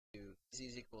z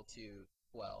is equal to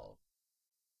 12,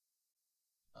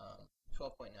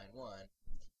 12.91,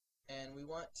 and we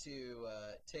want to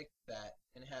take that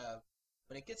and have,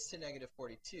 when it gets to negative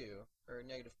 42, or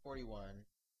negative 41.75,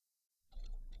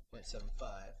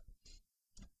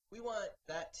 we want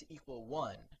that to equal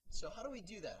 1. So how do we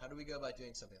do that? How do we go about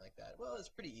doing something like that? Well, it's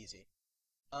pretty easy.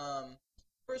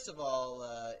 First of all,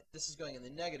 this is going in the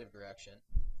negative direction,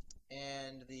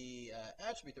 and the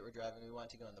attribute that we're driving, we want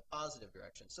to go in the positive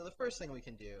direction. So the first thing we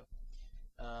can do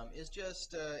is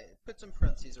just put some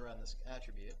parentheses around this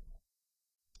attribute,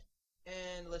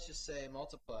 and let's just say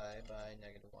multiply by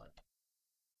negative 1.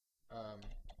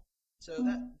 So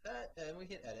and we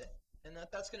hit edit, and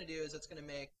that's going to do is it's going to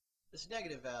make this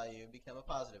negative value become a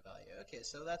positive value. Okay,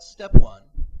 so that's step 1.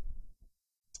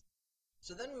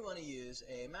 So then we want to use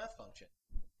a math function,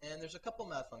 and there's a couple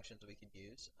math functions we could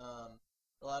use.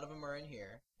 A lot of them are in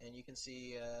here, and you can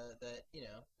see that,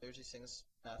 there's these things,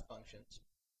 math functions.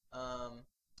 We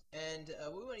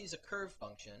want to use a curve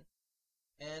function,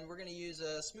 and we're going to use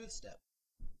a smooth step.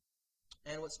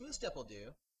 And what smooth step will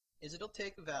do is it'll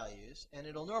take values and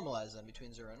it'll normalize them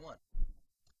between 0 and 1.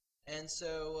 And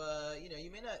so,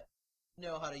 you may not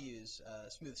know how to use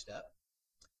smooth step,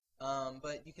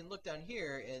 but you can look down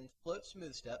here and float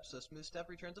smooth step. So smooth step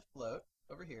returns a float.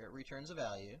 Over here it returns a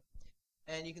value.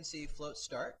 And you can see float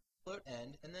start, float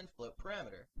end, and then float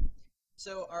parameter.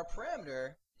 So our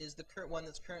parameter is the one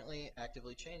that's currently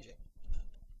actively changing.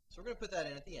 So we're going to put that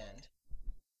in at the end.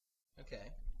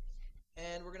 Okay.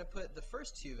 And we're going to put the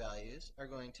first two values are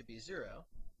going to be 0,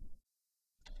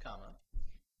 comma,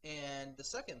 and the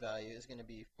second value is going to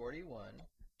be 41.75,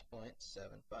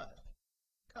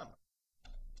 comma.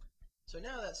 So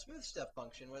now that smooth step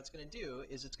function, what it's going to do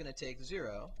is it's going to take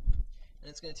 0, and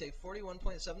it's going to take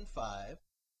 41.75,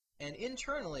 and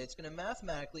internally it's going to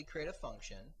mathematically create a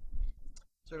function,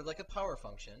 sort of like a power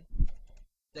function,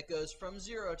 that goes from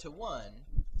 0 to 1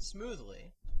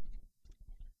 smoothly,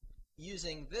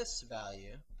 using this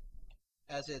value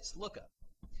as its lookup.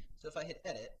 So if I hit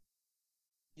edit,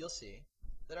 you'll see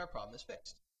that our problem is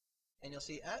fixed. And you'll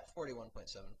see at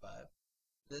 41.75,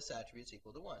 this attribute is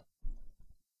equal to 1.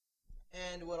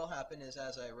 And what will happen is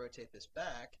as I rotate this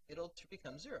back, it'll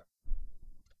become 0.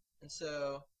 And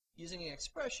so using an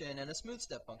expression and a smooth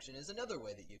step function is another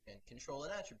way that you can control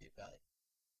an attribute value.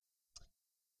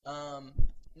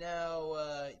 Now,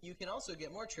 you can also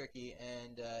get more tricky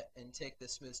and take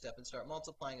this smooth step and start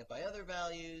multiplying it by other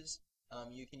values.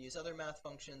 You can use other math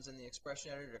functions in the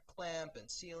expression editor to clamp and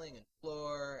ceiling and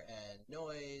floor and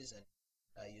noise and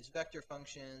use vector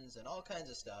functions and all kinds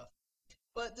of stuff.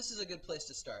 But this is a good place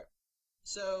to start.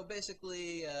 So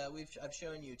basically, I've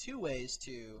shown you two ways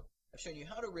I've shown you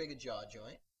how to rig a jaw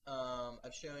joint.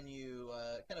 I've shown you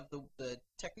kind of the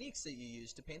techniques that you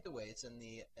use to paint the weights and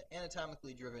the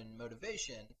anatomically driven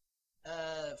motivation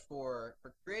for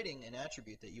creating an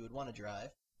attribute that you would want to drive.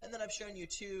 And then I've shown you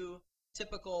two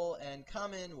typical and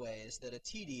common ways that a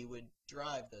TD would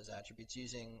drive those attributes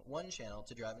using one channel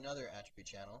to drive another attribute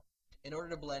channel in order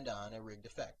to blend on a rigged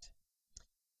effect.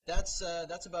 That's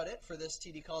about it for this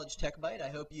TD College Tech Byte. I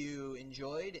hope you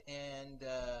enjoyed and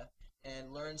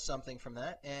learned something from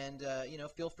that. And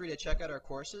feel free to check out our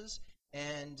courses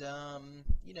and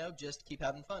just keep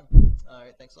having fun. All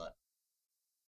right, thanks a lot.